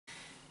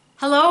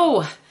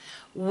Hello,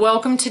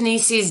 welcome to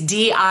Neecie's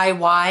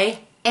DIY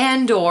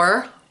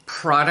and/or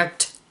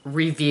product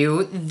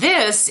review.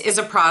 This is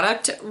a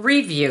product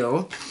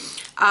review.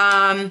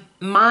 I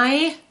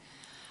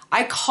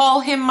call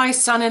him my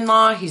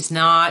son-in-law. He's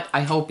not.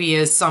 I hope he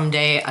is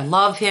someday. I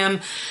love him.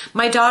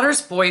 My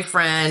daughter's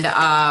boyfriend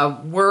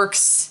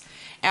works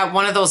at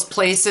one of those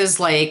places,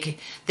 like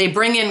they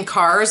bring in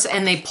cars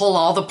and they pull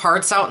all the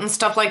parts out and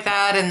stuff like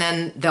that, and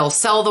then they'll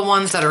sell the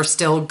ones that are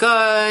still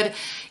good,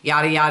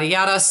 yada, yada,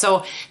 yada.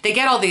 So they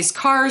get all these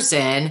cars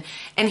in,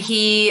 and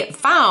he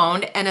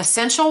found an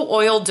essential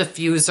oil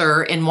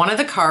diffuser in one of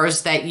the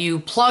cars that you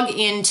plug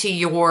into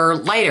your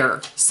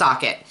lighter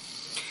socket.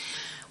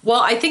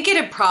 Well, I think it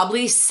had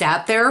probably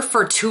sat there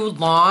for too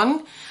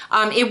long.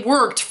 It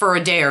worked for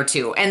a day or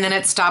two, and then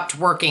it stopped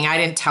working. I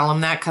didn't tell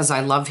him that because I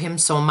love him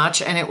so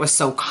much, and it was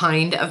so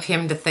kind of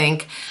him to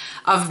think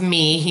of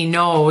me. He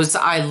knows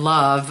I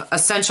love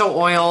essential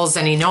oils,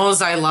 and he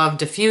knows I love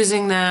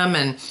diffusing them,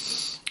 and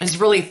is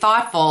really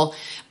thoughtful.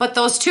 But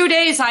those 2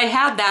 days I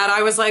had that,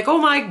 I was like, oh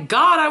my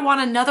God, I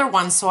want another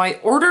one. So I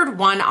ordered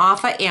one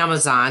off of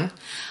Amazon.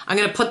 I'm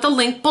going to put the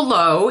link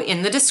below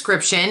in the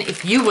description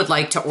if you would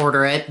like to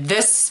order it.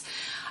 This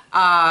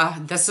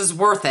is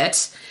worth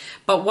it.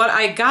 But what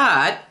I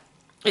got,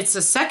 it's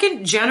a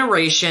second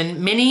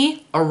generation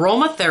mini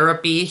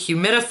aromatherapy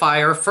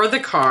humidifier for the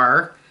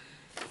car.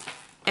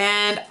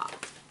 And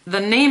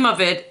the name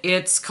of it,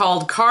 it's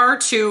called Car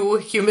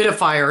 2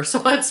 Humidifier.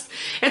 So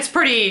it's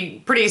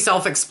pretty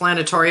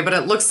self-explanatory, but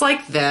it looks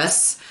like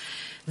this.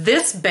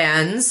 This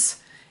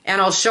bends,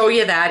 and I'll show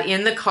you that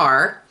in the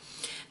car.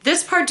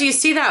 This part, do you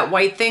see that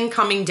white thing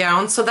coming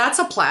down? So that's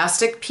a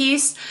plastic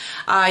piece.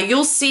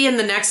 You'll see in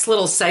the next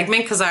little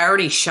segment, because I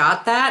already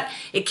shot that,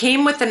 it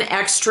came with an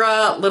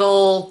extra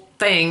little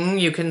thing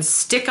you can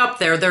stick up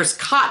there. There's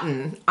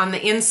cotton on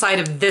the inside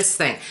of this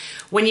thing.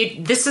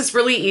 This is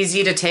really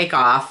easy to take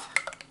off.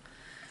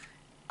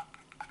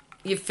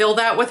 You fill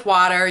that with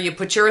water, you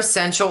put your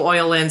essential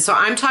oil in. So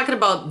I'm talking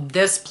about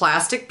this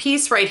plastic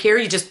piece right here.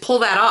 You just pull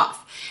that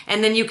off,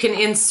 and then you can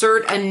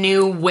insert a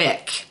new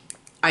wick,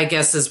 I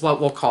guess is what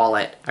we'll call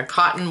it, a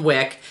cotton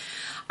wick.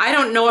 I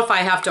don't know if I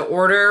have to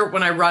order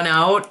when I run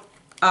out.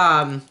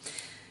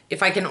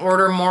 If I can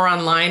order more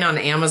online on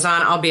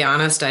Amazon, I'll be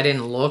honest, I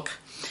didn't look.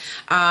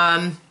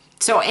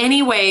 So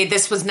anyway,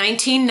 this was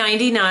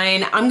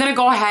 $19.99. I'm gonna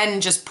go ahead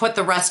and just put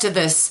the rest of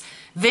this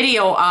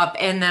video up,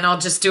 and then I'll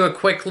just do a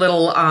quick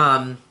little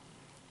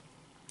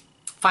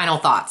final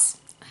thoughts.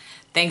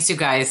 Thanks, you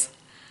guys.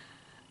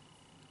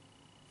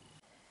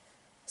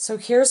 So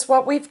here's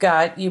what we've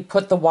got. You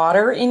put the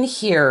water in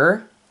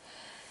here,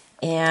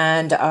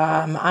 and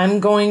I'm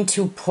going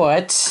to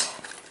put,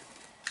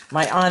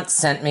 my aunt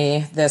sent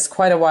me this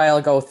quite a while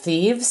ago,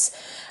 Thieves.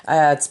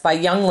 It's by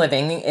Young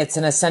Living. It's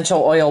an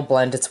essential oil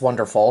blend. It's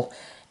wonderful.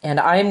 And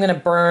I'm going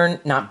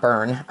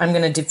to I'm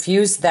going to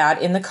diffuse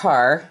that in the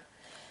car.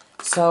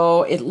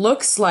 So it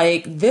looks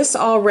like this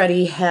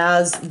already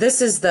has,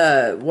 this is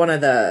one of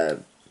the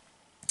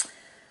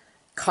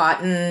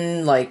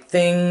cotton like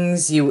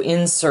things you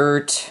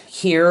insert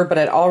here, but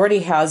it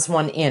already has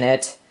one in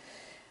it.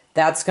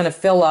 That's going to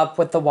fill up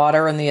with the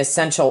water and the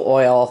essential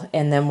oil,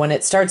 and then when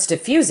it starts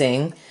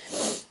diffusing,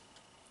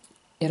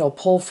 it'll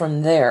pull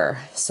from there.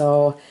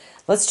 So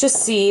let's just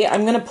see.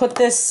 I'm going to put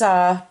this,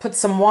 put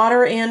some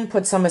water in,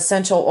 put some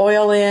essential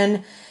oil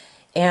in,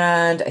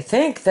 and I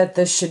think that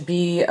this should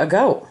be a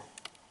go.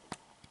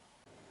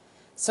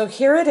 So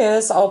here it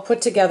is all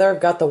put together. I've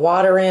got the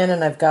water in,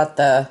 and I've got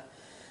the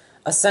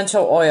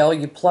essential oil.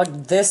 You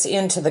plug this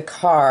into the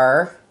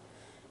car.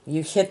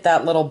 You hit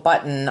that little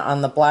button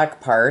on the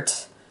black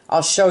part.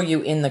 I'll show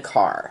you in the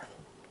car.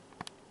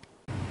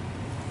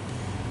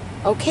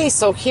 Okay,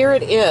 so here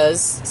it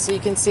is. So you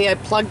can see I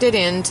plugged it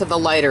into the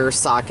lighter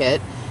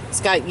socket.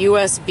 It's got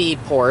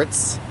USB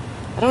ports.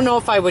 I don't know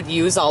if I would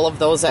use all of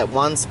those at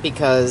once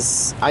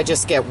because I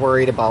just get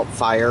worried about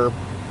fire,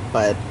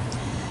 but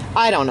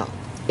I don't know.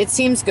 It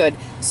seems good.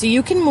 So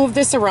you can move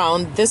this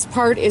around. This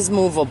part is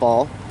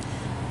movable.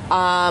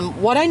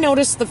 What I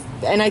noticed,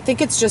 and I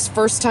think it's just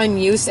first time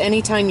use,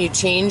 anytime you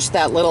change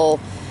that little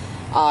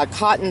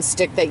cotton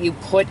stick that you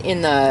put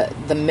in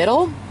the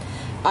middle,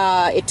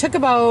 it took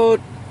about,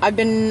 I've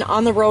been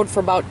on the road for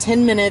about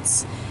 10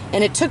 minutes,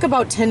 and it took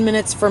about 10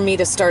 minutes for me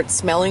to start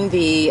smelling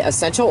the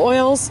essential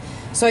oils.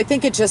 So I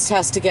think it just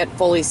has to get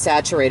fully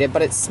saturated,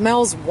 but it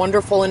smells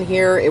wonderful in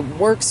here. It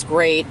works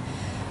great.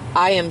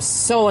 I am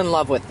so in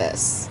love with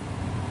this.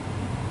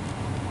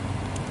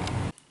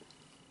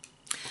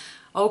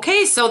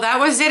 Okay, so that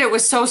was it. It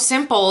was so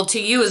simple to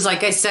use.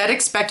 Like I said,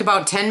 expect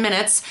about 10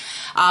 minutes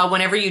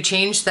whenever you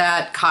change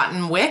that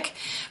cotton wick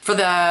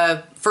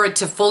for it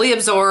to fully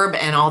absorb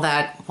and all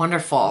that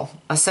wonderful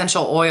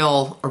essential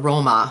oil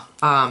aroma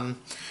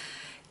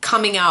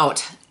coming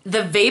out.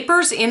 The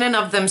vapors in and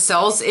of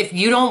themselves, if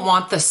you don't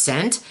want the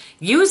scent,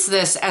 use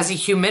this as a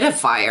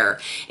humidifier.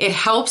 It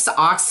helps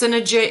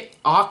oxygenate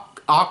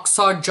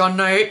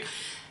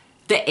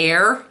the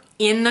air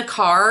in the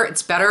car.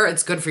 It's better.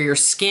 It's good for your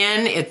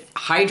skin. It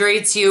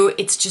hydrates you.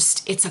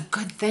 It's a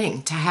good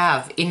thing to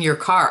have in your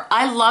car.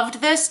 I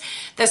loved this.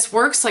 This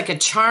works like a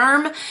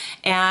charm.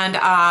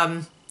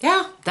 And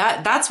yeah,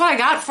 that's what I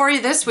got for you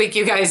this week.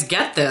 You guys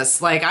get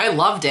this. Like, I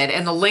loved it.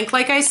 And the link,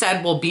 like I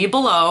said, will be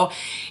below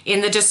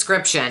in the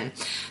description.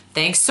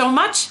 Thanks so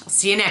much. I'll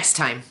see you next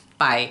time.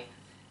 Bye.